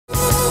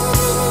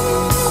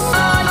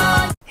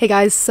Hey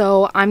guys,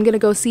 so I'm gonna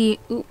go see,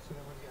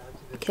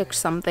 kicked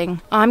something.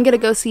 I'm gonna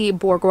go see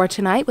Borgor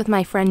tonight with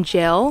my friend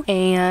Jill,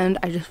 and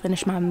I just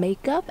finished my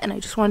makeup and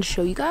I just wanted to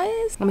show you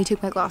guys. Let me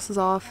take my glasses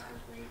off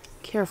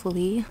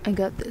carefully. I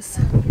got this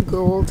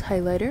gold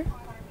highlighter.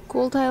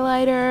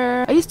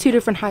 I used two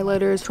different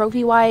highlighters,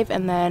 Trophy Wife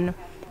and then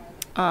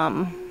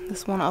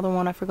this one other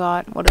one, I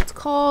forgot what it's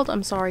called.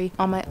 I'm sorry.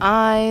 On my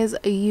eyes,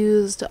 I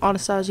used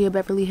Anastasia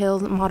Beverly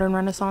Hills Modern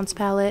Renaissance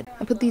palette.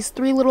 I put these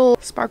three little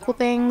sparkle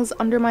things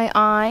under my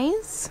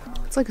eyes.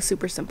 It's like a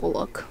super simple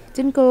look.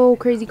 Didn't go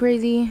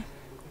crazy.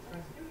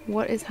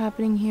 What is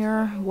happening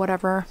here?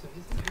 Whatever.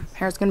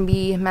 Hair's gonna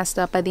be messed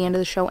up by the end of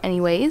the show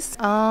anyways.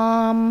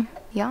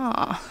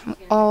 Yeah.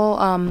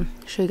 I'll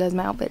show you guys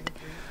my outfit.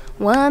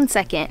 1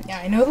 second. Yeah,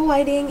 I know the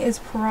lighting is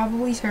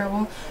probably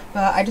terrible,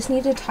 but I just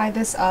need to tie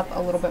this up a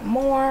little bit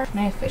more. And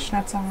I have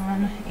fishnets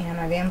on and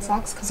my Van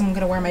socks because I'm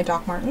gonna wear my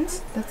Doc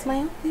Martens. That's my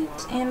outfit.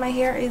 And my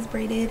hair is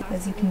braided,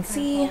 as you can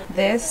see.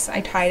 This,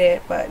 I tied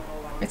it, but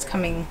it's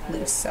coming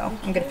loose, so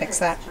I'm gonna fix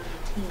that.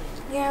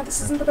 Yeah,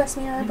 this isn't the best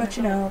mirror, but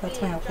you know,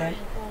 that's my outfit.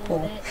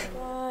 Cool.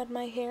 God,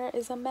 my hair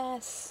is a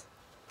mess.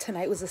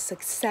 Tonight was a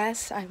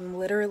success. I'm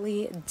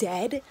literally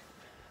dead.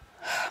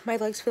 My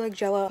legs feel like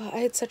jello. I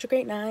had such a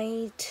great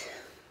night.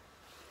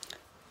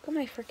 Look at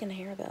my freaking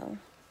hair though.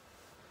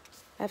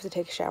 I have to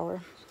take a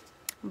shower.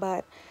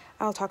 But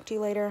I'll talk to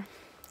you later.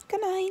 Good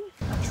night.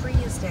 A tree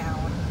is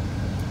down.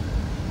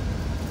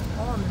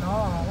 Oh no,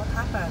 what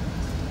happened?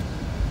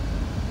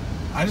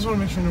 I just want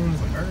to make sure no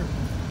one's like hurt.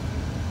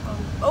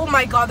 Oh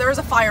my god, there is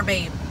a fire,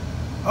 babe.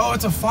 Oh,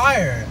 it's a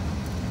fire.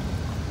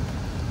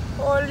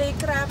 Holy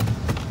crap.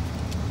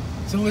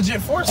 It's a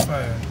legit forest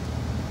fire.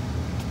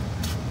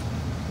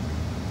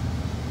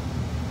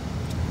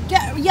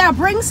 Yeah,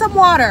 bring some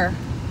water.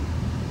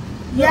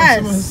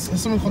 Yes.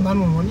 Has someone called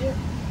 911 yet?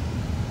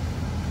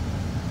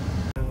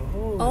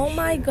 Oh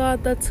my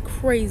god, that's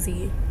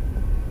crazy.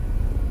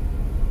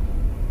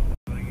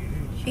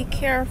 Be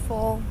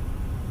careful.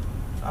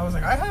 I was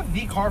like, I have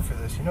the car for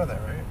this. You know that,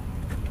 right?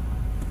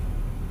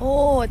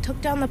 Oh, it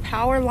took down the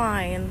power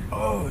line.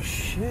 Oh,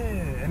 shit.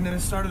 And then it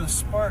started a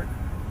spark.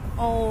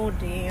 Oh,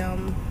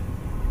 damn.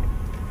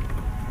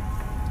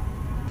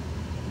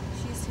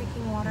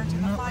 Taking water to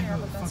the fire,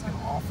 but that's fucking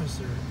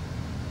officer.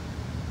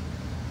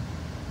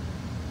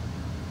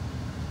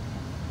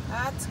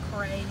 That's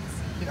crazy.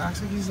 He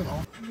acts like he's an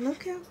officer.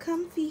 Look how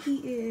comfy he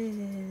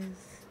is.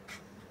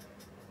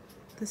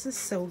 This is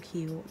so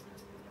cute.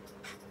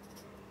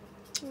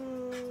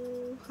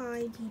 Oh,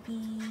 hi,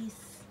 babies.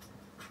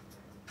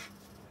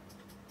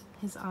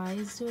 His eye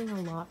is doing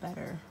a lot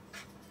better,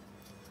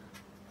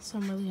 so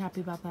I'm really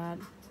happy about that.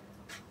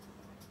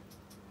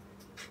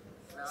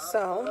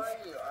 So,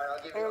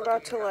 I'm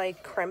about to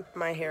like crimp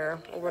my hair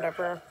or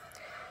whatever,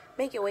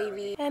 make it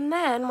wavy. And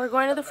then we're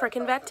going to the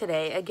frickin' vet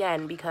today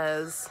again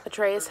because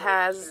Atreus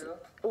has,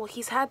 well,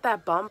 he's had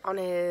that bump on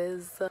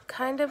his,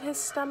 kind of his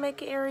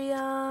stomach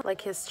area,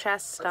 like his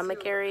chest,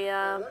 stomach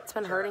area. It's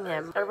been hurting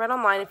him. I read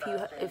online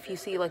if you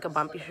see like a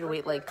bump, you should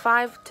wait like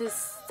 5 to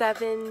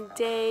 7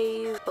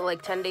 days, but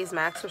like 10 days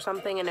max or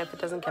something. And if it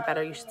doesn't get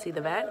better, you should see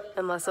the vet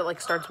unless it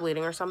like starts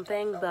bleeding or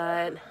something.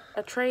 But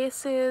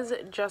Atreus's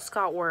just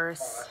got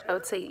worse, I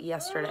would say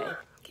yesterday.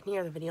 Can you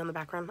hear the video in the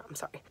background? I'm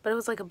sorry. But it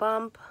was like a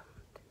bump,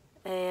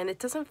 and it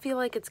doesn't feel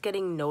like it's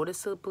getting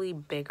noticeably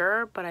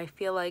bigger, but I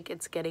feel like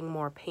it's getting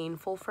more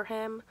painful for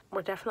him.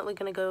 We're definitely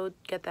gonna go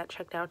get that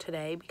checked out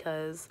today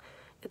because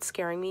it's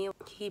scaring me.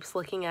 He keeps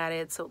looking at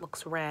it so it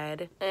looks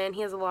red, and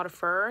he has a lot of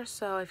fur,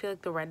 so I feel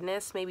like the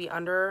redness, maybe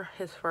under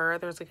his fur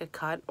there's like a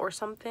cut or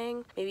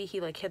something. Maybe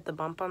he like hit the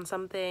bump on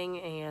something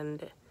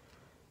and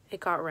it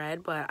got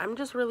red, but I'm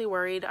just really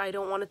worried. I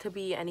don't want it to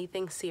be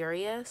anything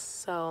serious,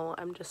 so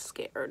I'm just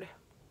scared.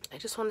 I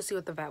just want to see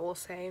what the vet will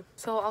say.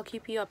 So I'll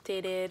keep you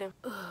updated.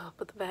 Ugh,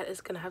 but the vet is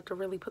going to have to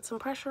really put some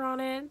pressure on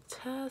it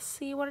to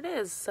see what it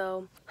is.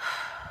 So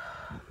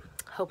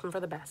hoping for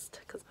the best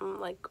because I'm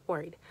like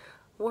worried.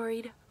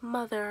 Worried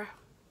mother.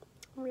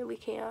 Really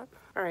can't.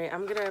 Alright,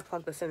 I'm going to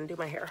plug this in and do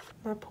my hair.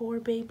 Our poor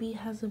baby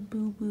has a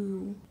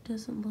boo-boo.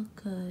 Doesn't look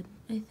good.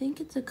 I think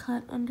it's a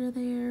cut under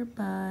there,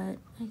 but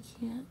I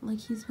can't, like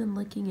he's been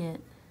licking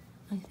it.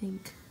 I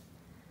think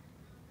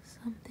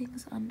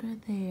something's under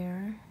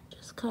there.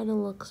 Just kind of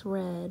looks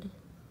red.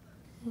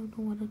 I don't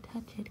want to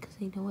touch it because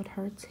I know it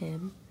hurts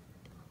him.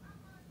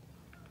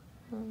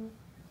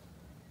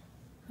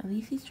 At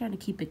least he's trying to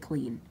keep it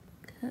clean.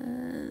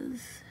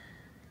 Because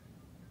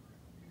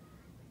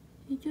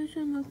it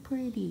doesn't look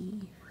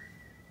pretty.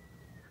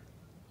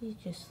 He's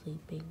just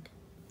sleeping.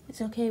 It's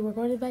okay, we're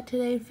going to the vet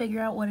today to figure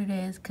out what it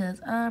is because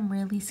I'm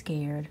really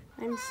scared.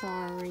 I'm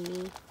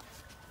sorry.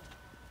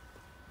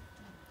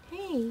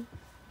 Hey.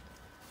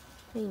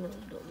 I know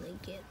you don't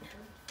like it.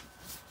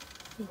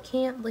 You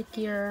can't lick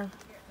your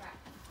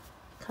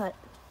cut.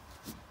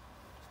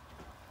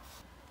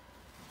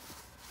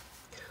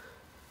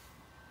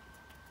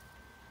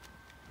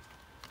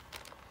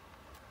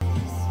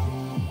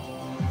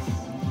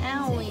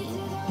 Owie.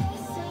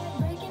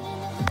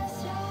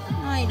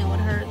 I know it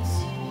hurts.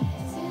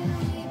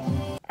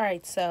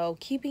 Alright, so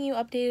keeping you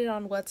updated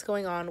on what's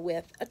going on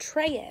with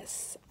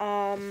Atreus.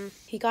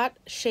 He got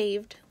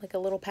shaved, like a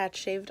little patch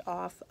shaved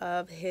off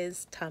of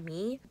his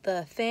tummy.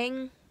 The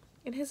thing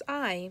in his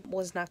eye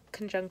was not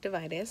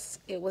conjunctivitis.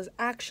 It was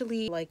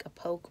actually like a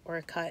poke or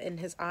a cut in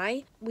his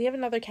eye. We have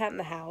another cat in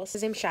the house.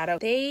 His name's Shadow.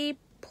 They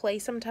play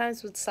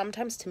sometimes, but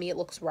sometimes to me it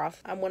looks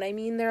rough. When I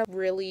mean they're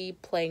really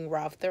playing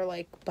rough, they're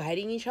like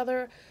biting each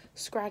other,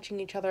 scratching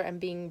each other, and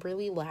being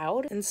really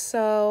loud. And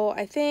so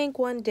I think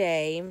one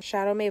day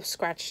Shadow may have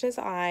scratched his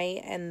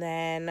eye, and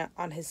then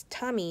on his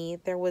tummy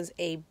there was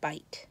a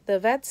bite. The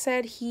vet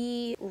said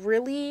he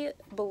really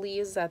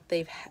believes that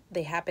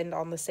they happened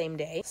on the same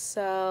day.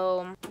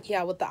 So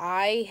yeah, with the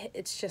eye,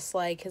 it's just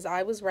like his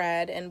eye was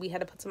red and we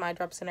had to put some eye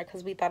drops in it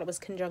because we thought it was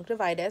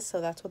conjunctivitis, so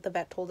that's what the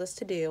vet told us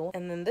to do.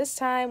 And then this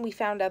time we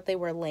found out they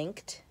were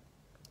linked.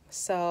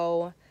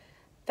 So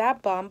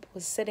that bump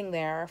was sitting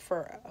there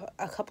for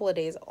a couple of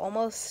days,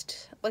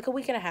 almost like a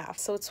week and a half.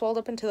 So it swelled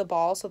up into the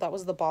ball, so that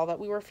was the ball that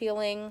we were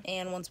feeling.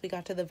 And once we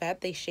got to the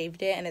vet, they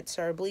shaved it and it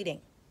started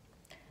bleeding.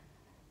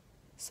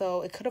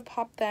 So it could have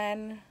popped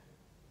then.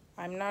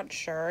 I'm not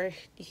sure.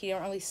 He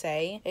didn't really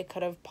say. It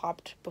could have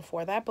popped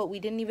before that, but we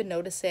didn't even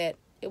notice it.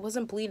 It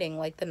wasn't bleeding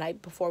like the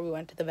night before we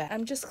went to the vet.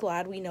 I'm just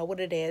glad we know what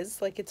it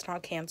is. Like, it's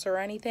not cancer or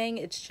anything.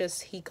 It's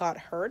just he got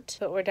hurt.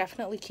 But we're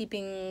definitely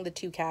keeping the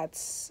two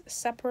cats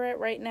separate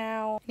right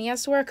now. And he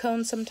has to wear a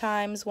cone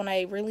sometimes. When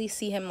I really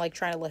see him like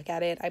trying to look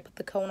at it, I put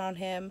the cone on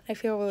him. I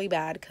feel really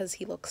bad because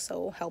he looks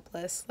so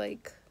helpless.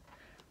 Like,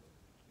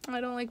 I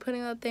don't like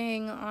putting that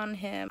thing on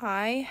him.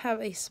 I have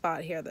a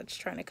spot here that's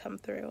trying to come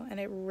through and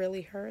it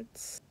really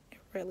hurts.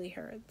 Really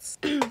hurts.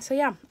 So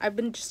yeah, I've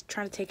been just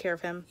trying to take care of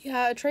him.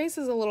 Yeah, Trace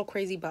is a little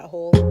crazy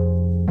butthole.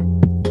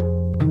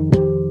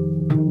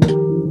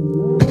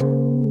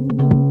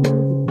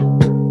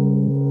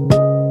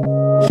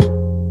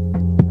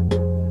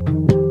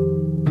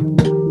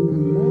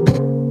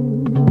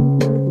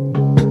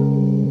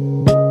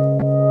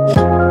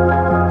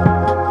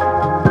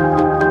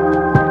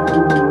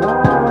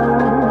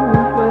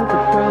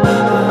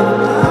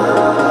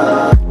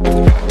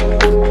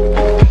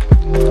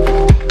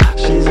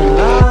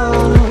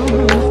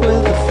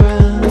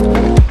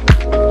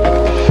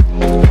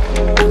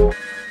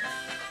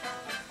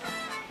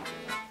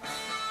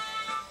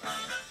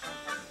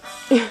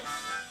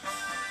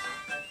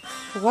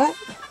 What?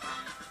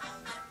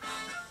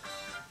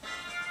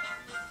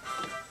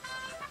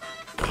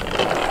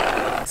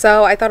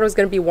 So I thought it was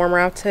gonna be warmer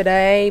out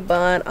today,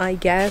 but I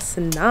guess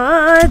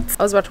not.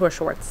 I was about to wear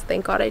shorts.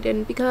 Thank God I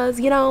didn't,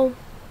 because, you know,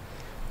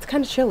 it's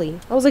kind of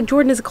chilly. I was like,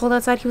 Jordan, is it cold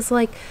outside? He was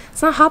like,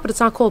 it's not hot, but it's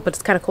not cold, but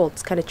it's kind of cold.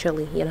 It's kind of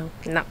chilly, you know?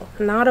 No,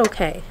 not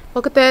okay.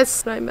 Look at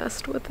this. I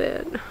messed with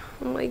it.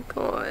 Oh my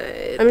God.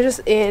 I'm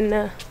just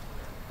in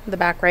the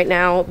back right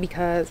now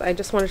because I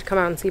just wanted to come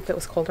out and see if it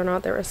was cold or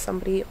not. There is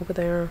somebody over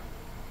there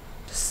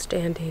just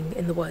standing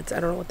in the woods. I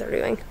don't know what they're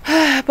doing.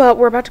 But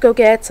we're about to go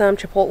get some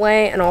Chipotle,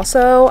 and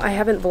also I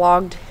haven't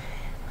vlogged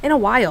in a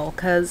while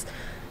because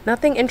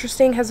nothing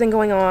interesting has been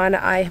going on.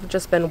 I have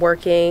just been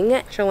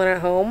working, chilling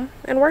at home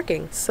and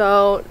working.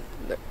 So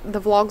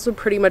the vlogs would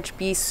pretty much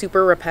be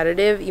super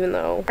repetitive, even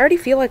though I already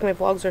feel like my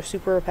vlogs are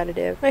super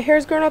repetitive. My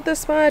hair's grown out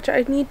this much.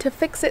 I need to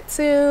fix it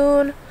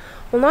soon.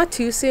 Well, not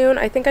too soon.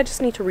 I think I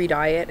just need to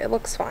re-dye it. It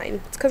looks fine.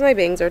 It's because my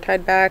bangs are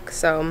tied back,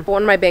 so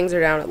when my bangs are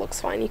down, it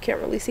looks fine. You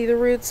can't really see the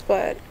roots,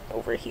 but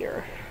over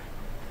here,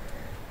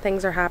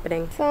 things are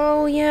happening.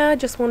 So yeah,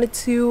 just wanted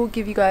to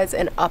give you guys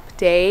an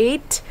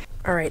update.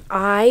 All right,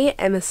 I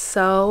am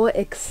so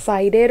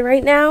excited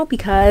right now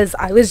because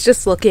I was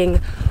just looking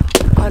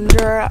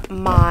under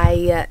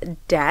my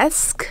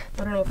desk.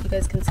 I don't know if you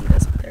guys can see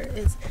this, but there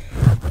is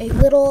a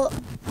little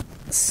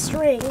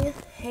string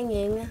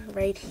hanging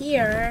right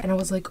here, and I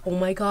was like, oh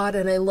my God,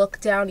 and I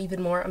looked down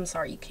even more. I'm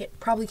sorry, you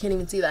probably can't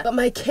even see that, but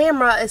my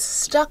camera is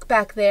stuck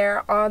back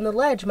there on the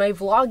ledge, my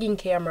vlogging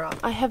camera.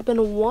 I have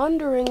been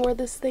wondering where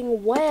this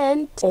thing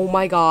went. Oh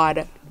my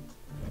God.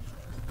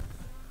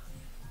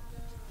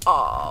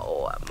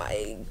 Oh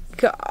my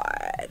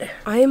God.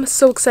 I am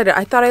so excited.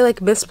 I thought I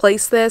like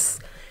misplaced this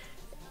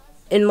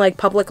in like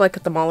public, like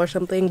at the mall or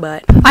something,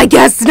 but I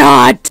guess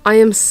not. I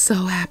am so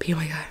happy. Oh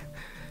my God.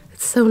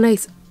 It's so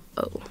nice.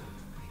 Oh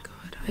my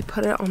God. I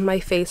put it on my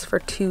face for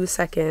 2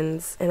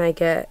 seconds and I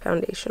get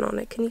foundation on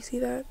it. Can you see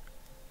that?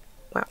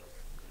 Wow.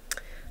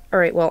 All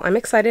right, well, I'm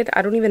excited.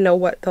 I don't even know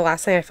what the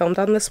last thing I filmed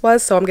on this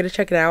was, so I'm gonna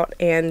check it out.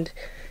 And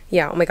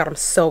yeah, oh my God, I'm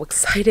so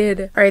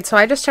excited. All right, so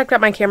I just checked out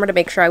my camera to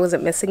make sure I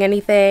wasn't missing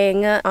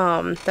anything that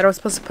I was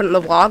supposed to put in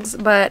the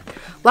vlogs, but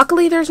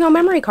luckily there's no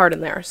memory card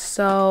in there,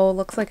 so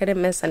looks like I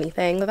didn't miss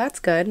anything.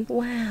 That's good.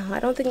 Wow, I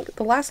don't think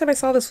the last time I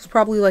saw this was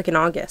probably like in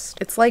August.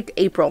 It's like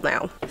April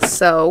now.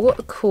 So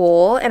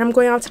cool. And I'm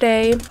going out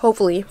today,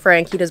 hopefully, for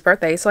Ankita's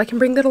birthday, so I can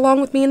bring that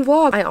along with me and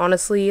vlog. I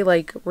honestly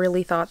like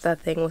really thought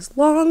that thing was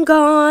long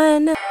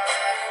gone.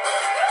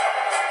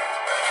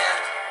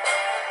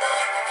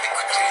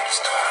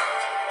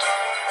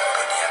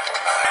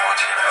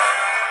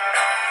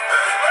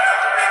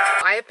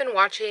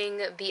 watching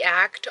The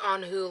Act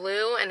on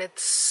Hulu, and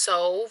it's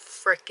so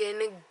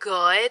freaking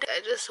good. I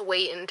just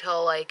wait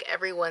until like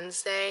every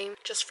Wednesday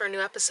just for a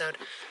new episode,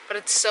 but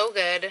it's so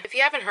good. If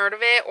you haven't heard of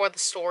it or the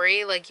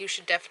story, like, you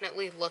should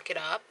definitely look it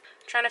up.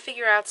 I'm trying to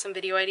figure out some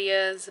video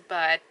ideas,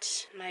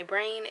 but my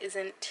brain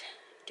isn't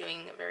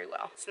doing very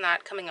well. It's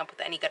not coming up with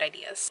any good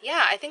ideas.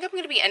 Yeah, I think I'm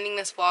going to be ending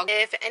this vlog.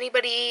 If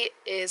anybody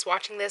is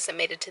watching this and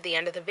made it to the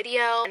end of the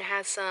video and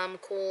has some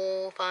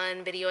cool,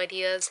 fun video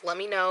ideas, let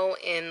me know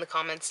in the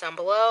comments down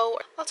below.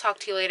 I'll talk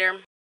to you later.